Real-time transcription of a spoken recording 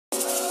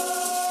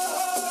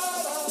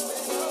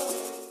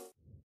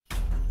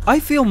I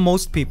feel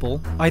most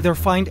people either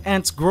find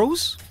ants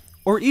gross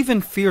or even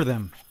fear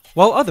them,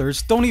 while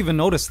others don't even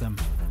notice them,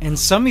 and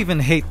some even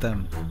hate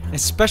them,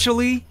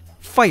 especially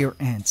fire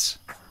ants.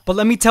 But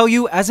let me tell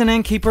you, as an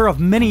ant keeper of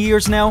many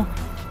years now,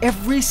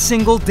 every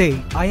single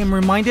day I am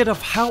reminded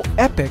of how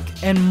epic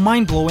and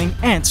mind-blowing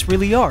ants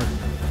really are,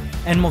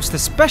 and most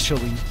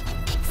especially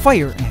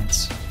fire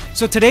ants.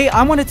 So today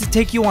I wanted to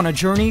take you on a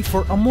journey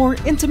for a more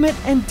intimate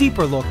and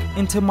deeper look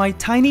into my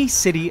tiny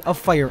city of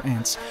fire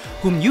ants,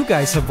 whom you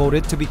guys have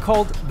voted to be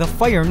called the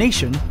Fire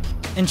Nation,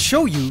 and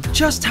show you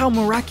just how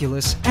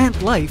miraculous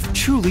ant life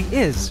truly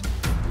is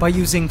by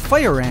using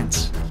fire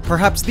ants,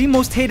 perhaps the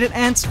most hated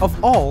ants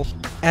of all,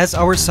 as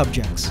our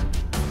subjects.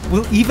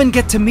 We'll even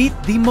get to meet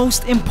the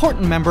most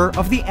important member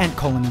of the ant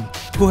colony,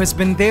 who has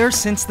been there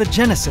since the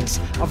genesis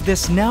of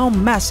this now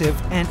massive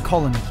ant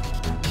colony,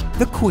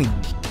 the Queen.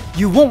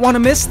 You won't want to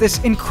miss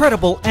this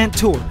incredible ant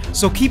tour,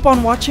 so keep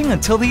on watching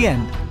until the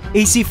end.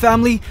 AC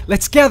family,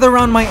 let's gather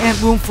around my ant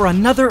room for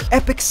another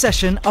epic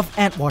session of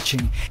ant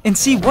watching and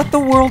see what the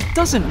world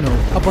doesn't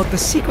know about the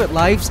secret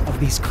lives of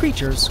these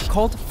creatures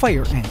called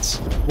fire ants,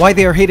 why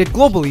they are hated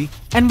globally,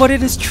 and what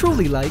it is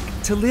truly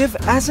like to live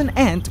as an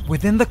ant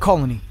within the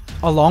colony,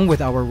 along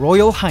with our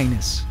Royal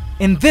Highness,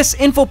 in this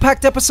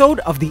info-packed episode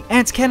of the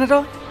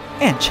AntsCanada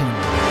Ant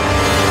Channel.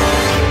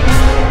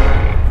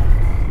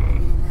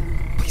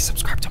 Please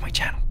subscribe to my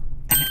channel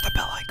and hit the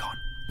bell icon.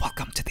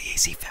 Welcome to the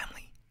AC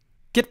family.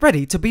 Get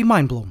ready to be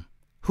mind blown.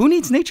 Who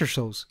needs nature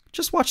shows?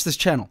 Just watch this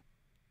channel.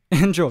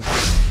 Enjoy.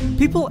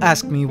 People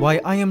ask me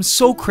why I am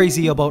so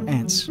crazy about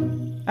ants.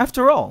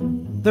 After all,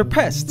 they're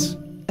pests,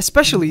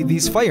 especially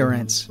these fire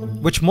ants,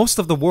 which most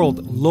of the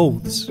world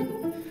loathes.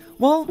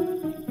 Well,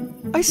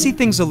 I see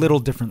things a little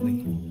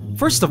differently.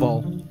 First of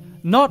all,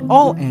 not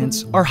all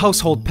ants are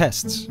household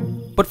pests,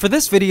 but for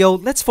this video,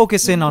 let's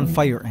focus in on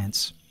fire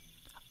ants.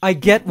 I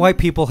get why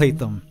people hate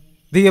them.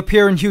 They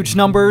appear in huge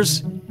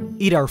numbers,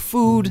 eat our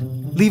food,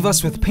 leave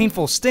us with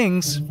painful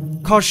stings,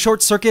 cause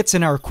short circuits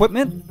in our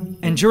equipment,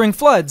 and during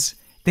floods,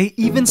 they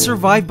even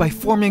survive by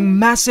forming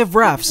massive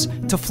rafts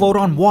to float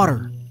on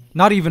water.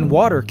 Not even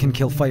water can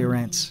kill fire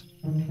ants.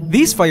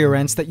 These fire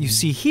ants that you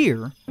see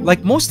here,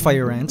 like most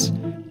fire ants,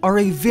 are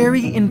a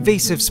very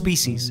invasive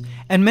species,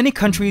 and many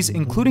countries,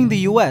 including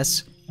the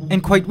US,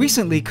 and quite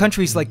recently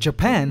countries like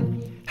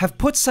Japan, have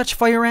put such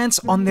fire ants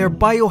on their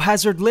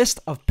biohazard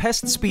list of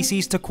pest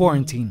species to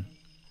quarantine.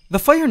 The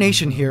Fire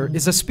Nation here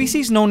is a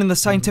species known in the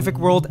scientific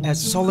world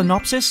as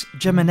Solenopsis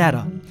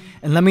geminata,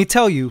 and let me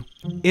tell you,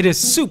 it is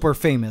super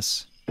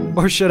famous,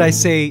 or should I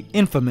say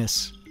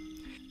infamous,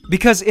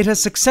 because it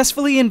has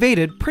successfully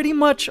invaded pretty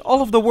much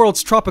all of the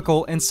world's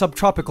tropical and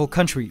subtropical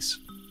countries.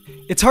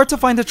 It's hard to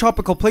find a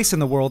tropical place in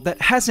the world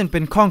that hasn't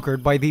been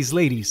conquered by these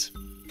ladies.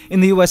 In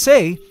the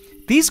USA,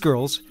 these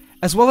girls,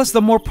 as well as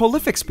the more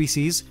prolific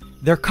species,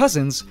 their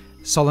cousins,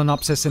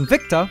 Solenopsis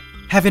invicta,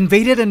 have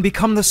invaded and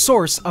become the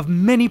source of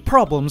many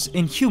problems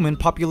in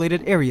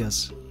human-populated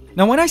areas.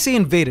 Now when I say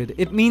invaded,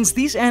 it means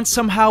these ants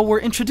somehow were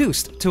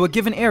introduced to a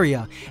given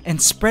area and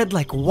spread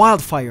like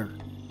wildfire.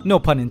 No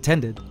pun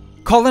intended.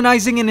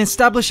 Colonizing and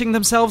establishing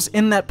themselves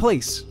in that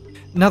place.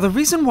 Now the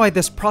reason why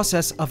this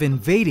process of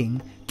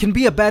invading can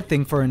be a bad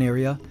thing for an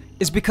area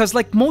is because,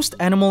 like most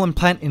animal and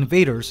plant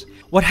invaders,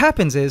 what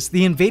happens is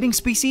the invading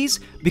species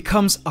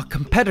becomes a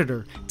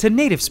competitor to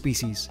native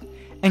species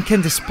and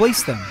can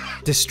displace them,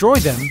 destroy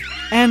them,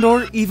 and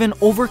or even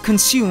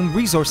overconsume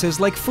resources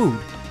like food.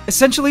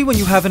 Essentially, when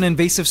you have an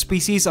invasive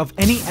species of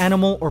any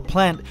animal or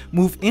plant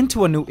move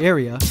into a new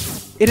area,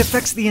 it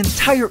affects the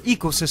entire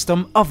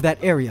ecosystem of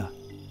that area.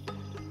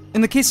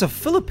 In the case of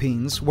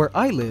Philippines, where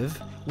I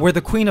live, where the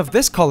queen of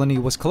this colony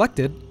was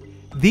collected,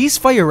 these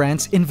fire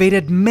ants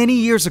invaded many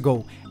years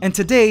ago and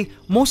today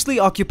mostly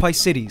occupy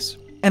cities,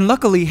 and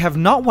luckily have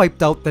not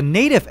wiped out the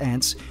native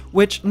ants,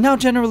 which now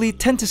generally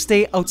tend to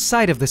stay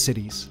outside of the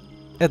cities,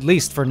 at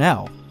least for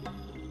now.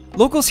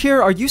 Locals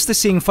here are used to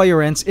seeing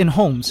fire ants in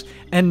homes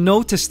and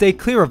know to stay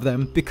clear of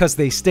them because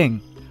they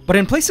sting. But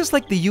in places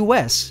like the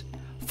US,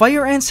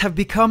 fire ants have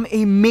become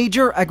a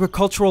major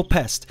agricultural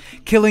pest,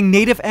 killing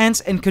native ants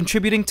and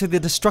contributing to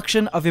the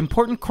destruction of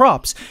important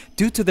crops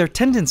due to their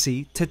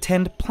tendency to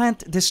tend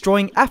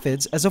plant-destroying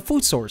aphids as a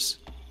food source,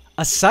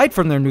 aside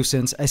from their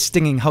nuisance as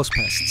stinging house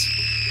pests.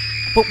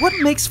 But what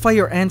makes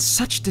fire ants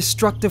such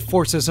destructive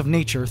forces of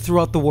nature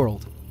throughout the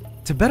world?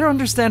 To better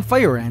understand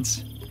fire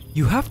ants,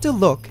 you have to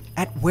look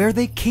at where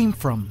they came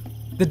from.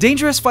 The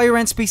dangerous fire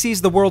ant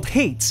species the world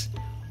hates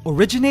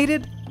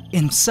originated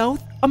in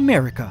South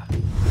America.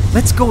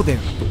 Let's go there.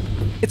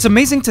 It's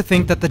amazing to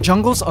think that the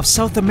jungles of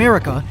South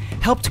America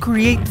helped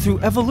create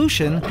through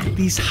evolution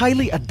these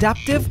highly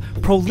adaptive,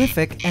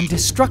 prolific, and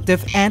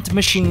destructive ant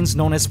machines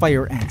known as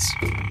fire ants.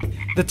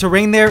 The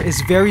terrain there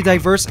is very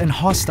diverse and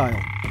hostile.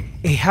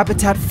 A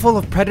habitat full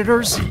of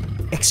predators,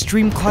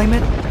 extreme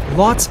climate,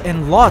 lots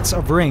and lots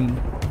of rain,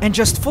 and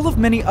just full of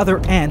many other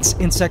ants,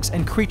 insects,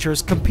 and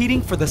creatures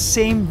competing for the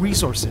same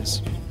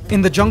resources.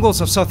 In the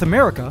jungles of South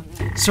America,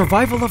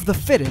 survival of the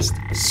fittest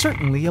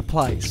certainly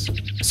applies.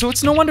 So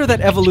it's no wonder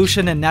that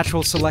evolution and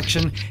natural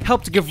selection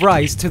helped give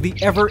rise to the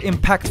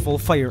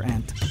ever-impactful fire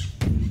ant.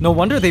 No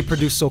wonder they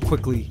produce so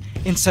quickly,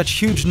 in such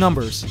huge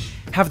numbers,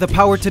 have the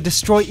power to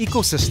destroy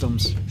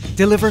ecosystems,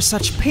 deliver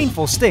such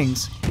painful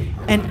stings,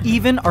 and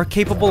even are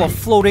capable of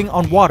floating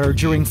on water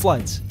during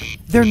floods.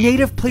 Their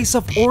native place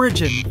of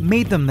origin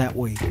made them that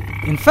way.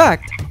 In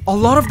fact, a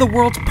lot of the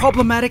world's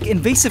problematic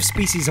invasive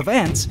species of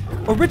ants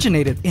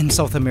originated in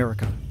South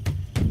America,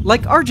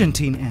 like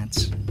Argentine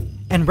ants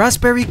and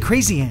raspberry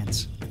crazy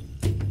ants.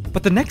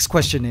 But the next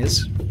question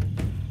is,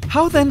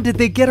 how then did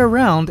they get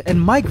around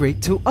and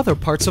migrate to other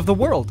parts of the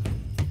world?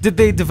 Did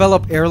they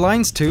develop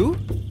airlines too?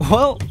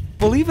 Well,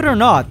 believe it or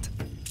not,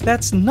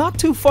 that's not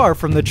too far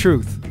from the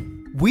truth.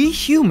 We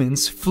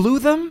humans flew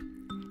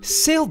them,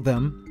 sailed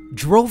them,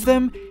 drove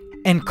them,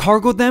 and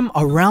cargoed them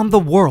around the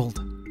world.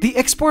 The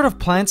export of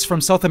plants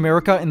from South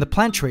America in the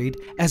plant trade,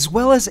 as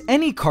well as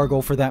any cargo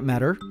for that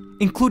matter,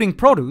 including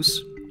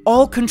produce,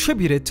 all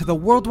contributed to the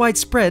worldwide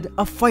spread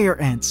of fire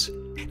ants.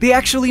 They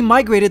actually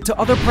migrated to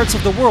other parts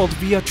of the world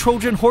via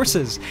Trojan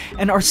horses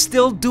and are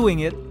still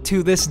doing it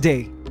to this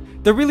day.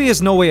 There really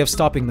is no way of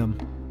stopping them.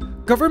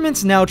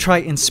 Governments now try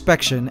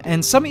inspection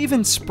and some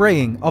even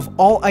spraying of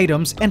all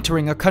items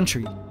entering a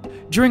country.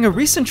 During a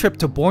recent trip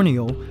to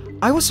Borneo,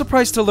 I was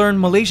surprised to learn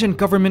Malaysian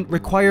government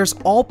requires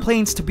all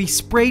planes to be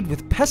sprayed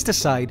with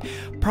pesticide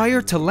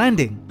prior to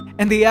landing,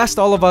 and they asked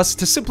all of us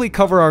to simply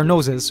cover our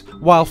noses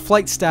while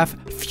flight staff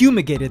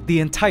fumigated the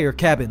entire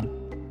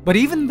cabin. But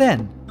even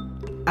then,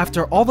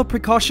 after all the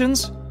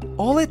precautions,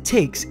 all it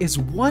takes is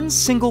one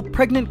single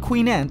pregnant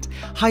queen ant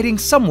hiding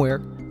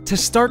somewhere to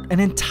start an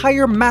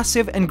entire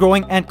massive and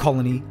growing ant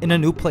colony in a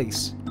new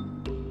place.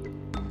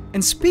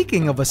 And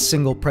speaking of a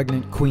single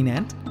pregnant queen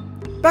ant,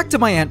 back to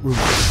my ant room.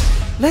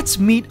 Let's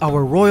meet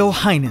our Royal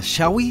Highness,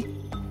 shall we?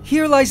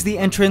 Here lies the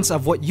entrance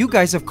of what you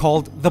guys have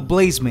called the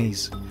Blaze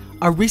Maze,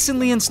 our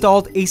recently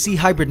installed AC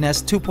Hybrid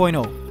Nest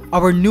 2.0,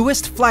 our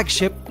newest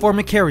flagship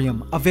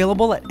formicarium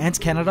available at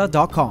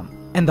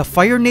AntsCanada.com. And the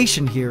Fire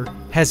Nation here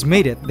has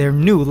made it their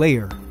new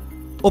lair.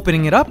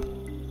 Opening it up,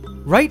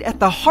 right at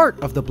the heart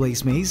of the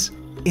Blaze Maze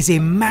is a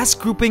mass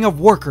grouping of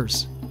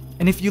workers.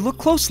 And if you look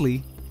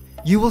closely,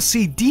 you will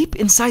see deep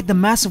inside the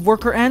mass of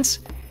worker ants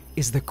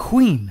is the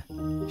queen.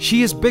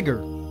 She is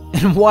bigger.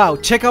 And wow,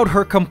 check out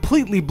her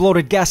completely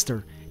bloated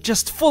gaster,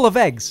 just full of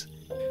eggs.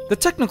 The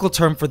technical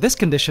term for this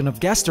condition of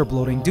gaster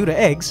bloating due to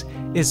eggs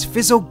is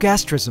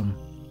physogastrism.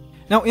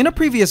 Now, in a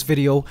previous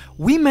video,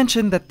 we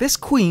mentioned that this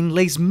queen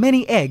lays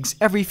many eggs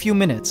every few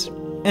minutes.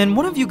 And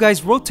one of you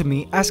guys wrote to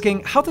me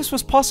asking how this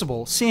was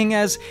possible, seeing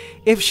as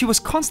if she was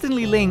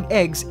constantly laying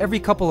eggs every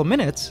couple of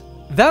minutes,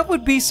 that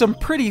would be some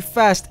pretty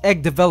fast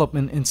egg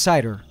development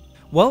inside her.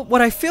 Well,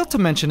 what I failed to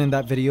mention in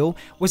that video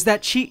was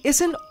that she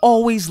isn't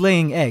always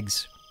laying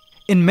eggs.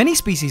 In many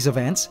species of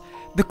ants,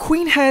 the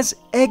queen has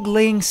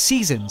egg-laying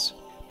seasons,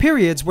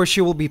 periods where she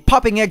will be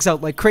popping eggs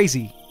out like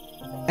crazy.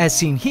 As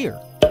seen here,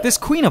 this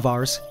queen of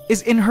ours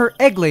is in her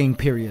egg-laying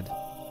period.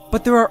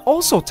 But there are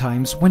also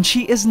times when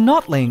she is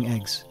not laying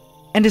eggs,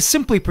 and is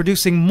simply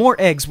producing more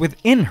eggs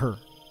within her.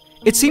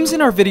 It seems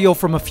in our video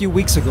from a few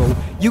weeks ago,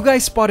 you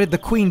guys spotted the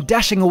queen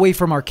dashing away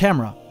from our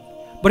camera.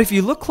 But if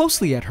you look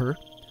closely at her,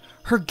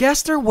 her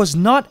gaster was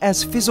not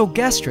as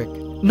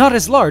physogastric, not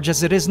as large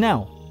as it is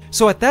now.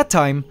 So at that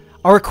time,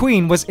 our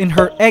queen was in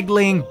her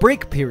egg-laying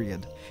break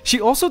period. She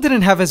also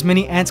didn't have as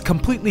many ants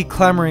completely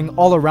clamoring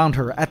all around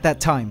her at that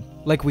time,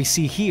 like we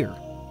see here.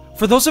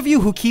 For those of you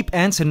who keep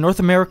ants in North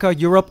America,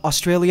 Europe,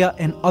 Australia,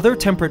 and other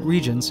temperate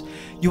regions,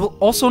 you will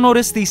also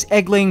notice these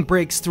egg-laying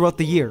breaks throughout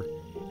the year,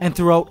 and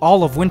throughout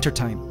all of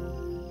wintertime.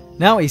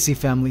 Now, AC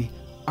family,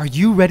 are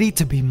you ready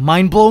to be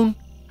mind-blown?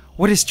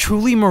 What is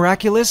truly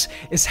miraculous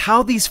is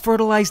how these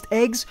fertilized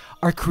eggs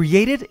are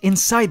created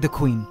inside the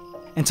queen.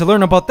 And to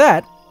learn about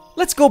that,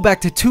 let's go back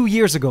to 2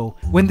 years ago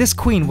when this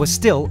queen was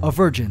still a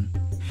virgin.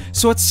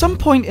 So at some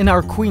point in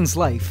our queen's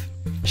life,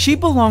 she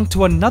belonged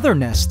to another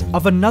nest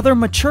of another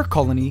mature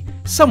colony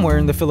somewhere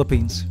in the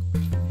Philippines.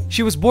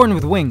 She was born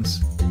with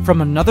wings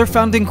from another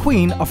founding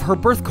queen of her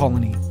birth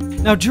colony.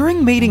 Now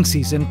during mating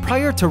season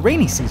prior to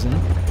rainy season,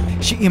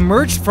 she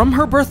emerged from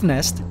her birth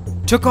nest,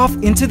 took off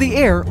into the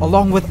air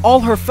along with all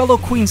her fellow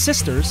queen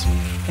sisters,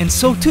 and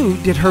so too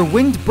did her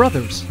winged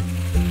brothers.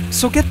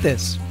 So get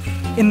this,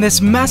 in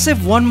this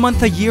massive 1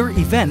 month a year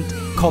event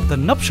called the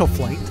nuptial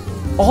flight,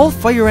 all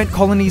fire ant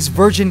colonies'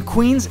 virgin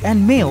queens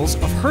and males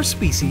of her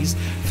species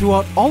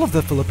throughout all of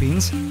the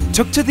Philippines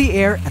took to the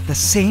air at the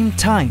same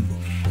time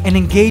and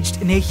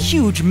engaged in a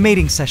huge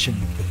mating session.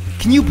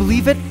 Can you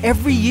believe it?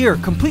 Every year,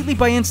 completely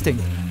by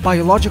instinct,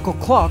 biological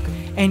clock,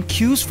 and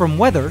cues from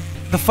weather,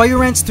 the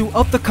fire ants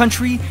throughout the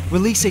country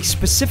release a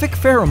specific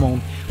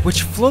pheromone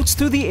which floats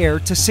through the air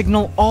to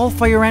signal all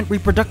fire ant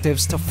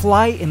reproductives to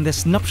fly in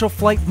this nuptial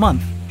flight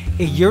month,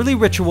 a yearly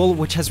ritual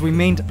which has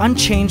remained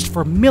unchanged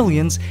for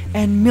millions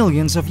and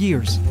millions of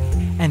years.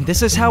 And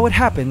this is how it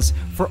happens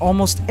for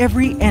almost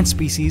every ant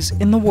species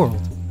in the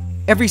world.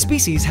 Every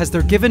species has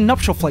their given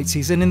nuptial flight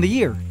season in the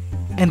year,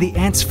 and the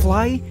ants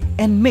fly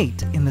and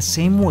mate in the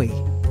same way.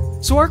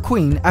 So our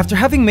queen, after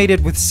having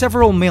mated with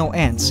several male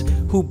ants,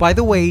 who by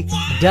the way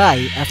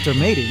die after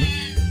mating,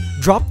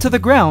 dropped to the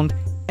ground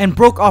and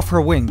broke off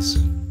her wings.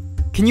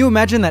 Can you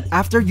imagine that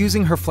after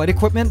using her flight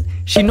equipment,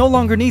 she no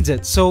longer needs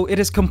it, so it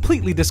is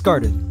completely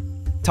discarded?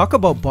 Talk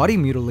about body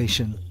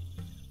mutilation.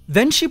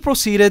 Then she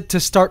proceeded to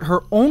start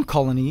her own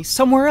colony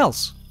somewhere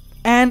else.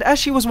 And as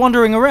she was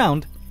wandering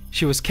around,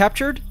 she was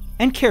captured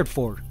and cared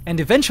for, and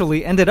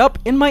eventually ended up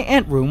in my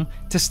ant room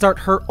to start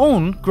her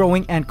own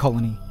growing ant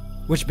colony,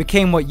 which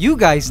became what you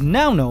guys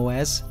now know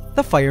as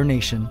the Fire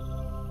Nation.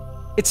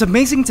 It's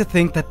amazing to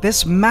think that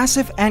this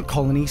massive ant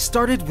colony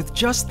started with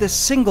just this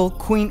single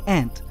queen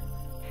ant.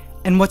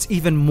 And what's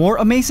even more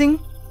amazing?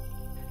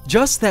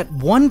 Just that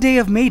one day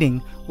of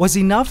mating was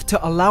enough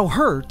to allow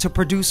her to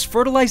produce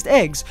fertilized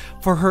eggs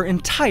for her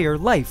entire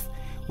life,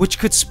 which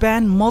could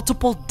span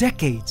multiple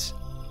decades.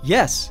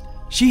 Yes,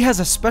 she has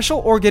a special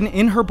organ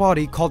in her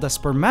body called a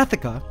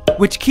spermatheca,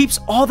 which keeps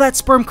all that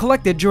sperm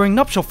collected during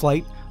nuptial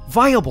flight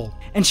viable,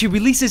 and she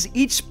releases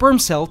each sperm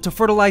cell to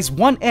fertilize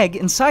one egg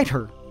inside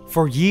her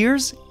for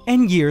years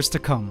and years to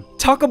come.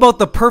 Talk about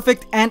the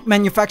perfect ant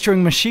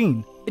manufacturing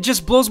machine. It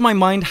just blows my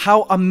mind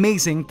how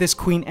amazing this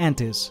queen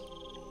ant is.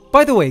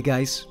 By the way,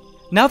 guys,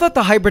 now that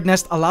the hybrid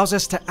nest allows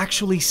us to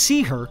actually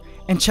see her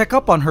and check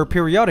up on her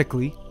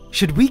periodically,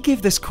 should we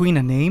give this queen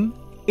a name?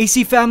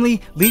 AC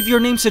family, leave your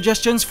name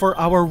suggestions for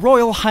our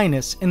Royal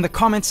Highness in the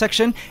comment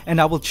section,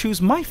 and I will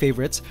choose my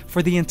favorites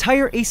for the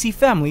entire AC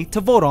family to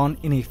vote on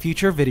in a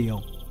future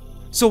video.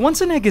 So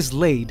once an egg is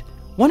laid,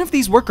 one of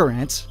these worker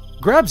ants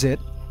grabs it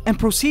and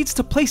proceeds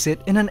to place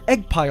it in an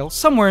egg pile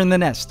somewhere in the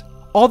nest.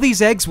 All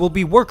these eggs will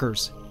be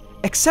workers,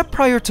 except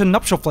prior to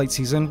nuptial flight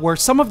season, where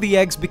some of the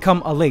eggs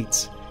become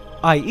alates,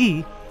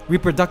 i.e.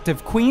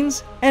 reproductive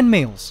queens and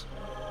males.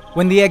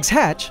 When the eggs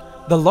hatch,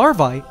 the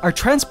larvae are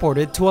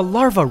transported to a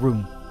larva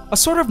room, a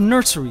sort of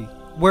nursery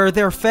where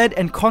they're fed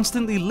and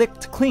constantly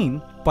licked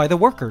clean by the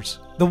workers.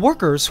 The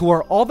workers, who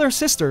are all their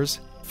sisters,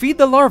 feed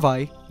the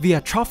larvae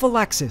via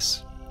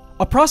trophallaxis,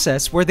 a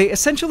process where they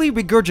essentially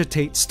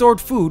regurgitate stored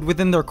food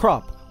within their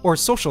crop or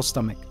social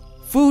stomach,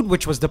 food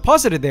which was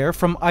deposited there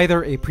from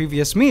either a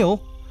previous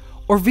meal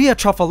or via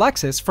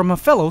trophallaxis from a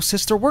fellow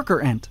sister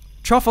worker ant.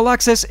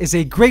 Trophallaxis is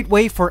a great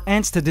way for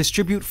ants to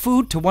distribute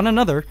food to one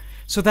another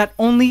so that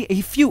only a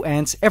few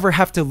ants ever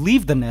have to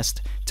leave the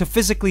nest to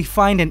physically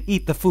find and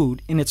eat the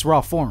food in its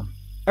raw form.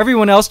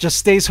 Everyone else just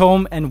stays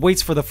home and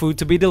waits for the food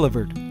to be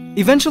delivered.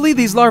 Eventually,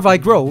 these larvae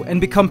grow and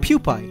become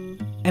pupae,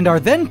 and are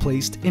then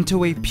placed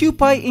into a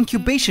pupae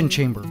incubation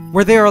chamber,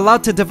 where they are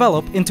allowed to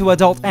develop into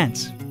adult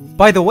ants.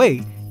 By the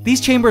way, these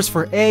chambers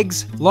for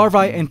eggs,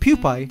 larvae, and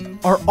pupae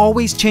are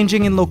always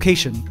changing in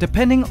location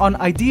depending on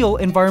ideal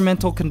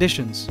environmental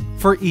conditions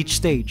for each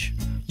stage.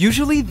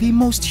 Usually, the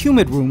most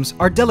humid rooms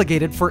are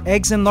delegated for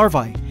eggs and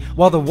larvae,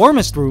 while the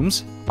warmest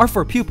rooms are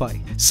for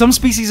pupae. Some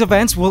species of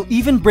ants will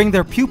even bring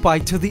their pupae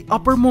to the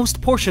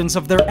uppermost portions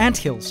of their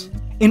anthills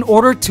in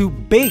order to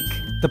bake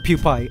the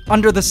pupae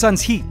under the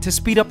sun's heat to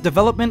speed up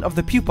development of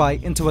the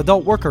pupae into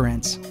adult worker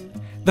ants.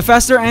 The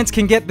faster ants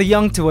can get the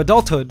young to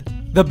adulthood,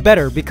 the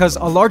better, because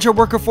a larger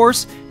worker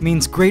force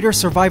means greater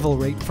survival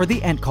rate for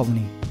the ant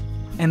colony.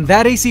 And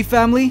that, AC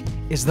family,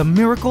 is the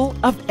miracle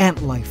of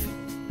ant life.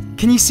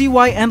 Can you see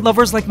why ant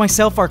lovers like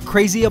myself are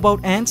crazy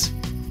about ants?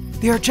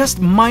 They are just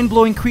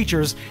mind-blowing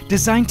creatures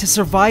designed to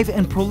survive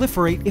and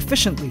proliferate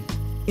efficiently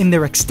in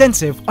their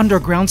extensive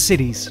underground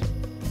cities.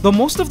 Though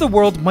most of the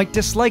world might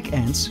dislike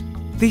ants,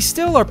 they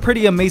still are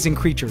pretty amazing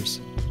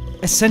creatures,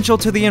 essential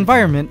to the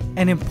environment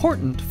and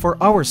important for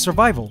our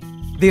survival.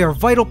 They are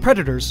vital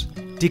predators,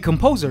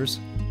 decomposers,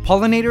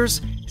 pollinators,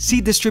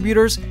 seed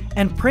distributors,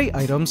 and prey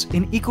items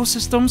in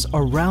ecosystems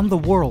around the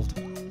world.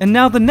 And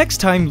now the next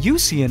time you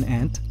see an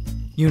ant,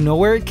 you know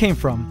where it came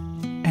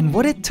from and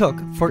what it took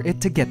for it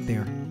to get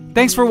there.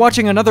 Thanks for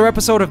watching another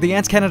episode of the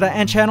AntsCanada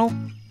Ant Channel.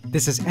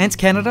 This is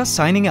AntsCanada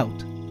signing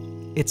out.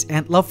 It's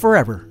ant love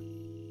forever.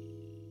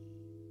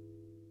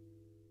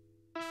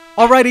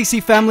 Alright, AC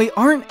family,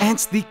 aren't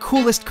ants the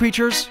coolest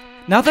creatures?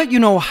 Now that you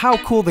know how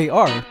cool they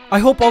are, I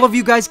hope all of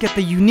you guys get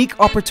the unique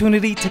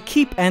opportunity to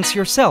keep ants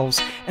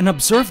yourselves and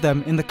observe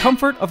them in the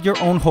comfort of your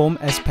own home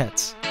as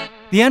pets.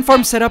 The ant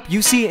farm setup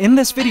you see in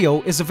this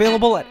video is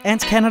available at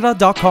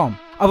AntsCanada.com.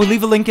 I will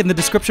leave a link in the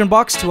description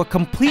box to a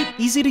complete,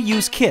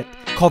 easy-to-use kit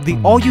called the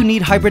All You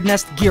Need Hybrid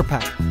Nest Gear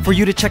Pack for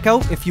you to check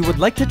out if you would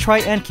like to try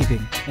ant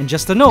keeping. And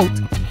just a note,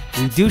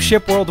 we do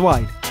ship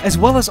worldwide, as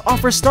well as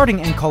offer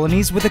starting ant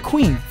colonies with a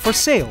queen for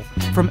sale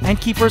from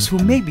ant keepers who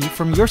may be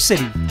from your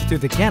city through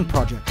the GAN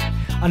project,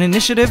 an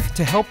initiative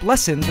to help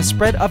lessen the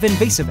spread of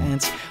invasive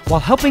ants while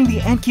helping the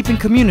ant keeping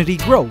community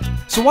grow.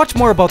 So watch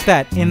more about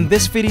that in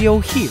this video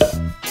here.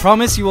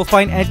 Promise you will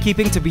find ant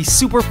keeping to be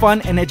super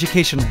fun and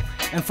educational.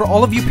 And for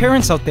all of you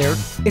parents out there,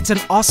 it's an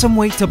awesome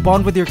way to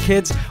bond with your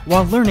kids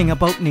while learning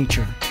about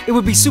nature. It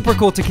would be super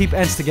cool to keep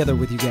ants together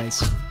with you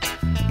guys.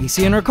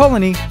 AC and her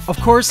colony, of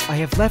course, I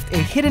have left a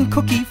hidden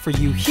cookie for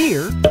you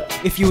here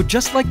if you would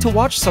just like to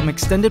watch some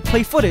extended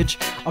play footage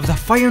of the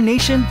Fire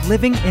Nation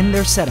living in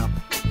their setup.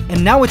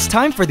 And now it's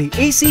time for the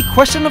AC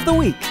question of the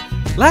week.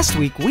 Last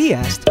week we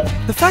asked,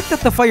 the fact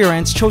that the fire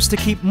ants chose to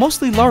keep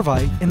mostly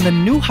larvae in the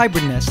new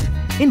hybrid nest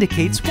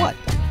indicates what?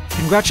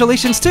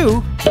 Congratulations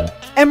to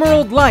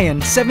Emerald Lion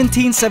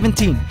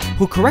 1717,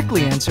 who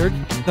correctly answered,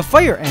 the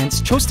fire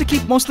ants chose to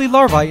keep mostly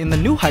larvae in the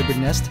new hybrid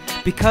nest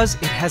because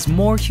it has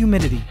more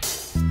humidity.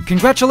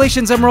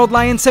 Congratulations, Emerald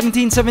Lion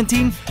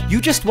 1717,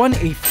 you just won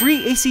a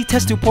free AC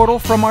test tube portal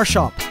from our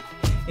shop.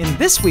 In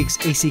this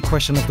week's AC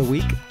question of the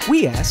week,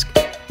 we ask,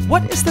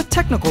 what is the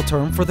technical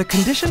term for the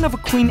condition of a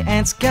queen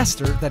ant's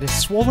gaster that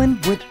is swollen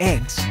with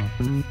eggs?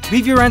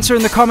 Leave your answer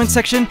in the comment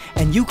section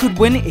and you could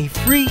win a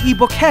free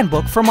ebook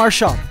handbook from our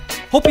shop.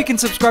 Hope you can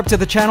subscribe to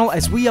the channel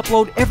as we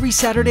upload every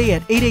Saturday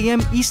at 8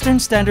 AM Eastern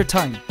Standard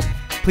Time.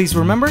 Please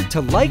remember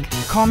to like,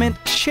 comment,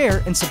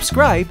 share, and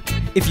subscribe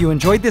if you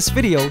enjoyed this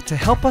video to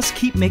help us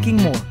keep making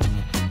more.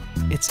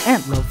 It's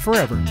Ant Love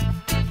Forever.